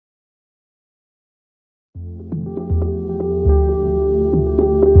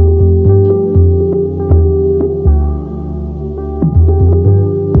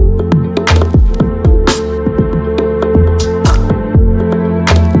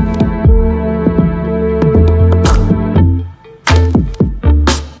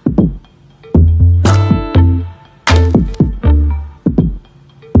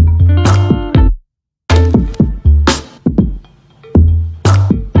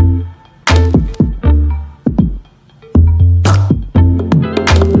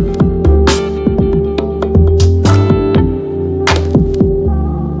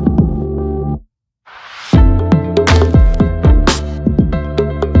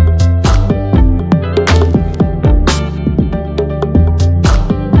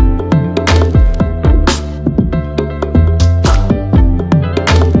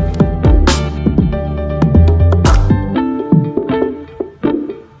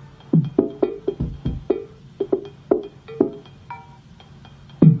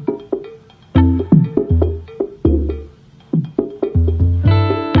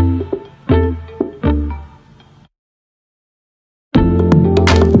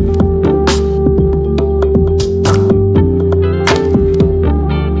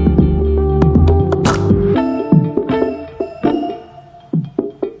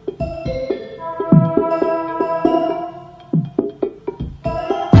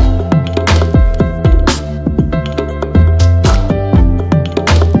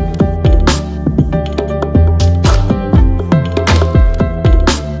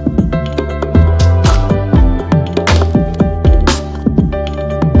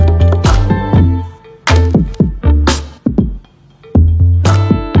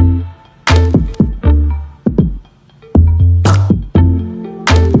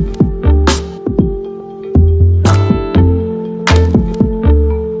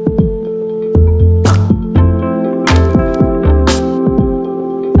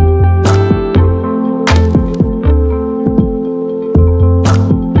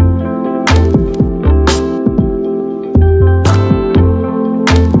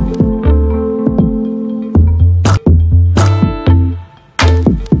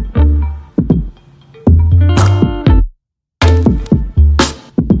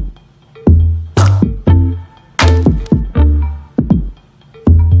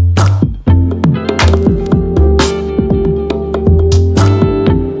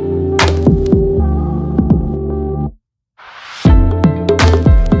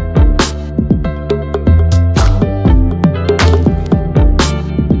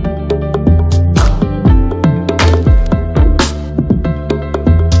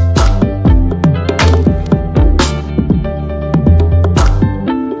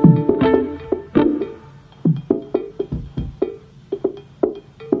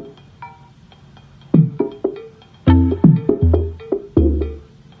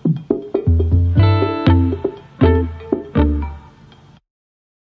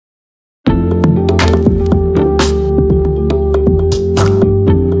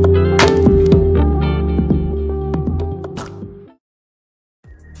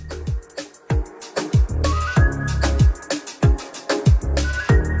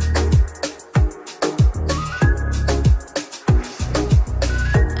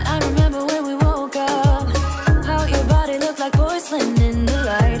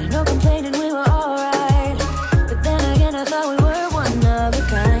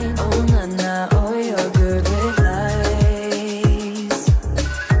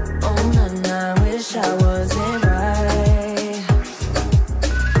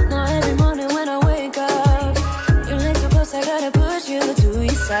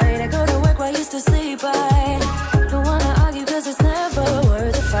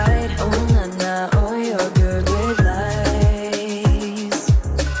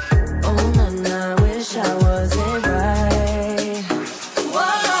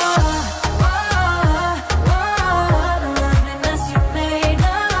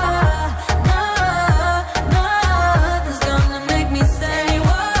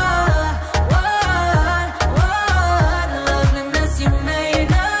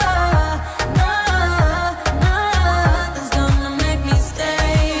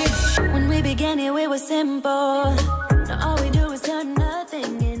simple. Now all we do is turn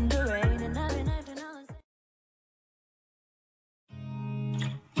nothing into rain, and I've been acting all the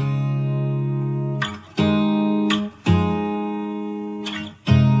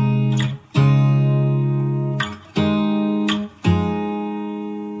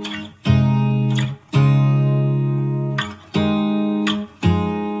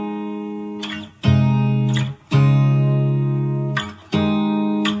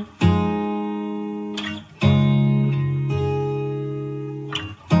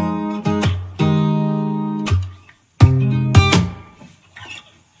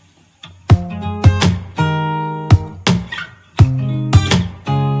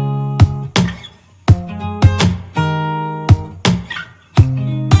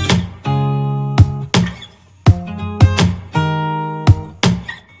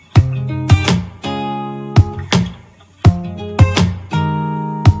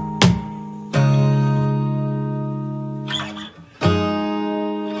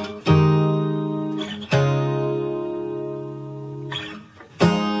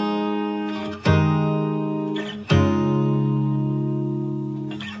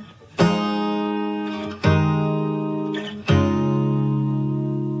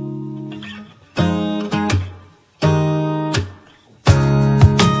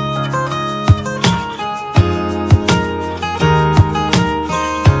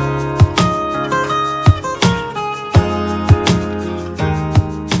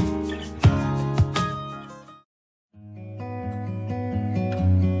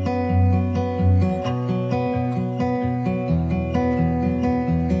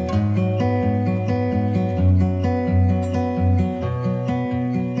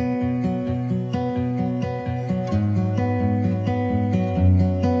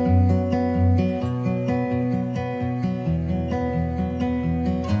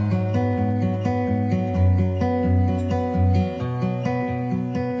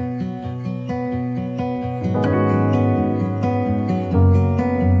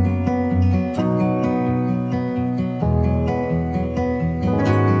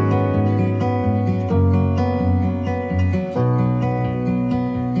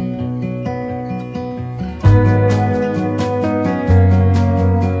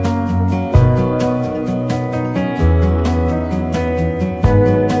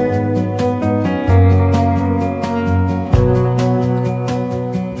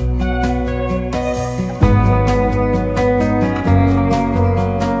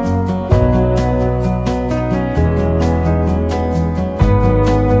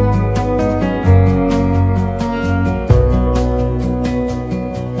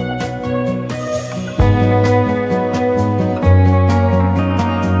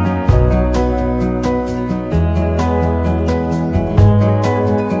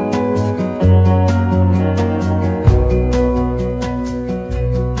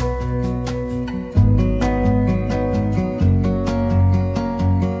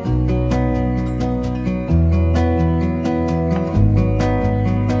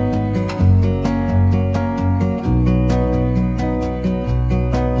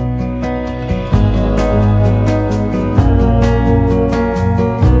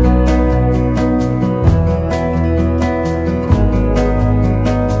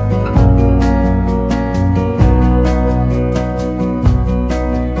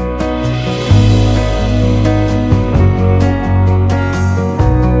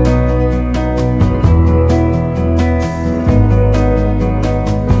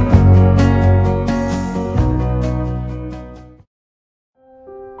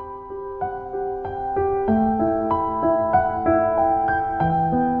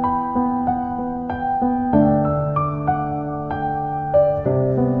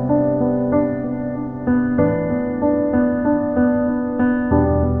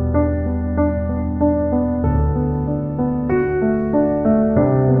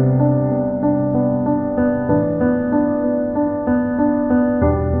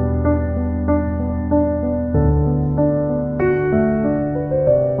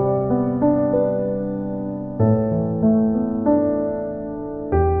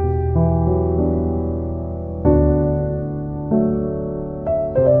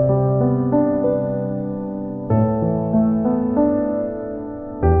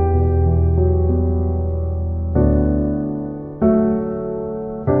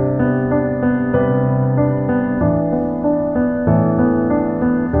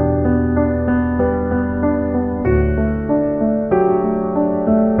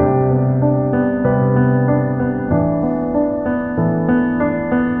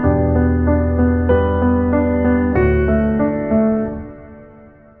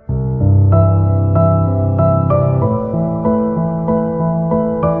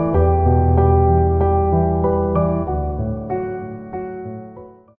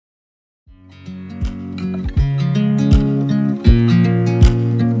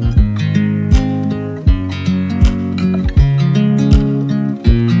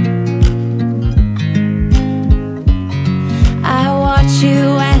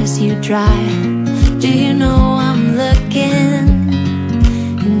try. Do you know I'm looking?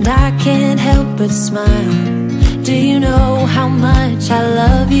 And I can't help but smile. Do you know how much I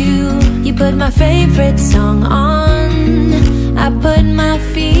love you? You put my favorite song on, I put my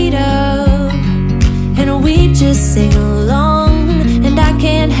feet up, and we just sing along. And I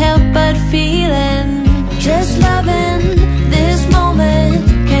can't help but feeling, just loving this moment.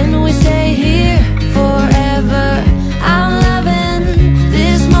 Can we stay here forever? I'm loving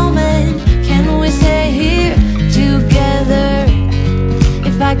this moment. Can we stay here together?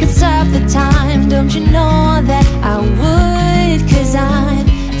 If I could stop the time, don't you know that I would? 'Cause I'm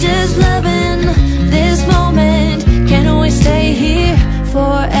just loving this moment. Can we stay here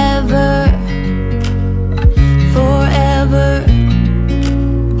forever? Forever.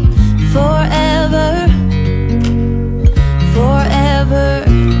 Forever. Forever.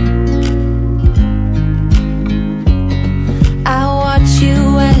 I watch you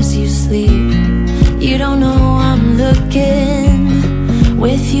as you sleep. You don't know I'm looking.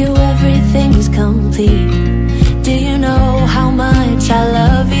 With you everything's complete. Do you know how much I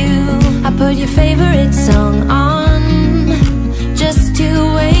love you? I put your favorite song on just to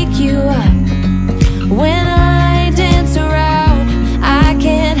wake you up. When I dance around, I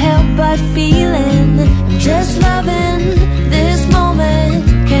can't help but feeling, I'm just loving this moment.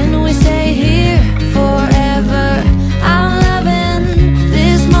 Can we stay here forever? I'm loving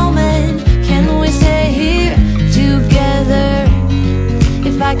this moment. Can we stay here together?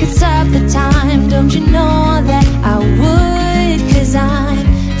 If I could stop the time, don't you know that I would? 'Cause I'm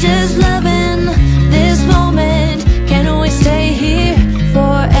just loving this moment. Can we stay here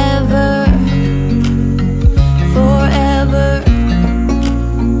forever? Forever.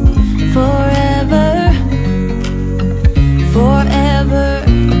 Forever. Forever.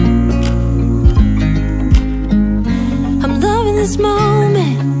 I'm loving this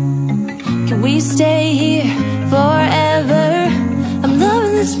moment. Can we stay here forever? I'm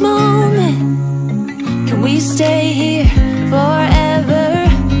loving this moment. Can we stay here forever?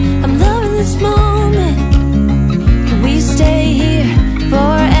 I'm loving this moment. Can we stay here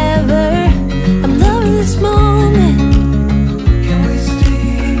forever? I'm loving this moment. Can we stay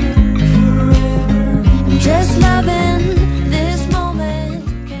here forever? I'm just loving this moment.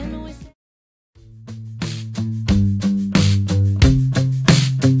 Can we stay?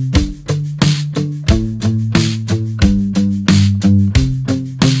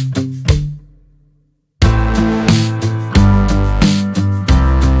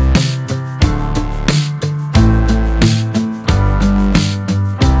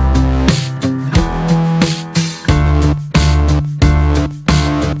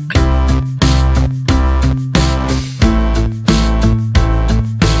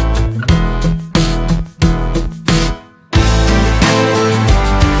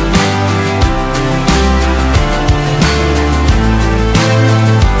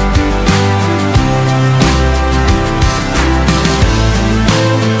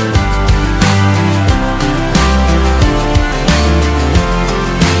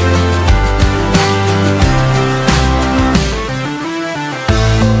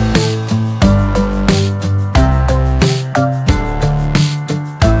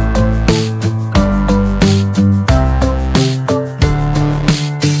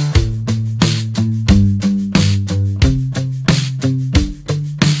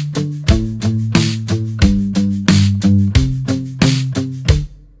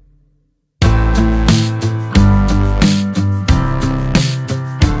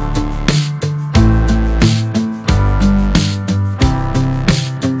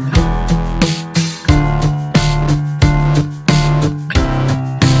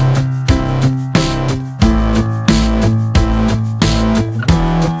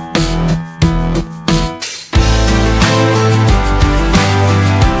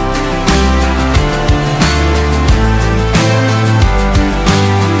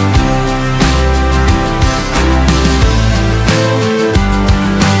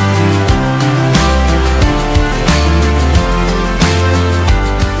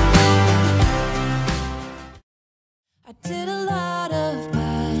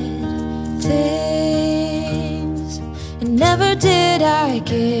 never did I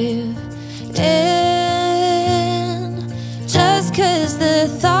give in, just 'cause the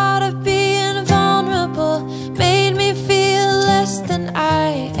thought of being vulnerable made me feel less than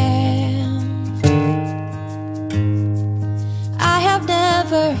I am. I have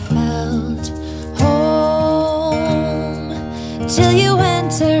never felt home till you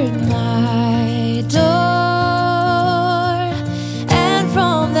entered my door, and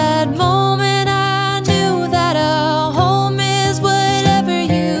from that moment I knew that a home is whatever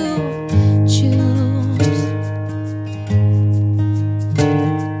you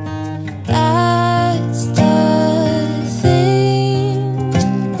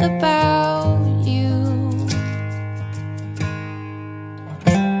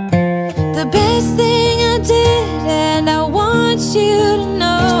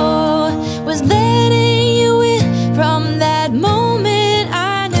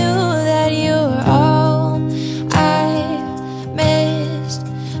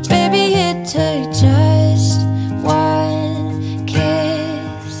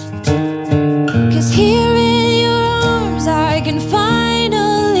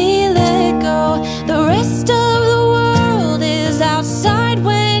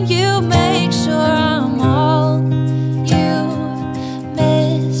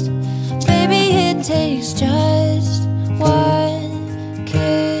takes just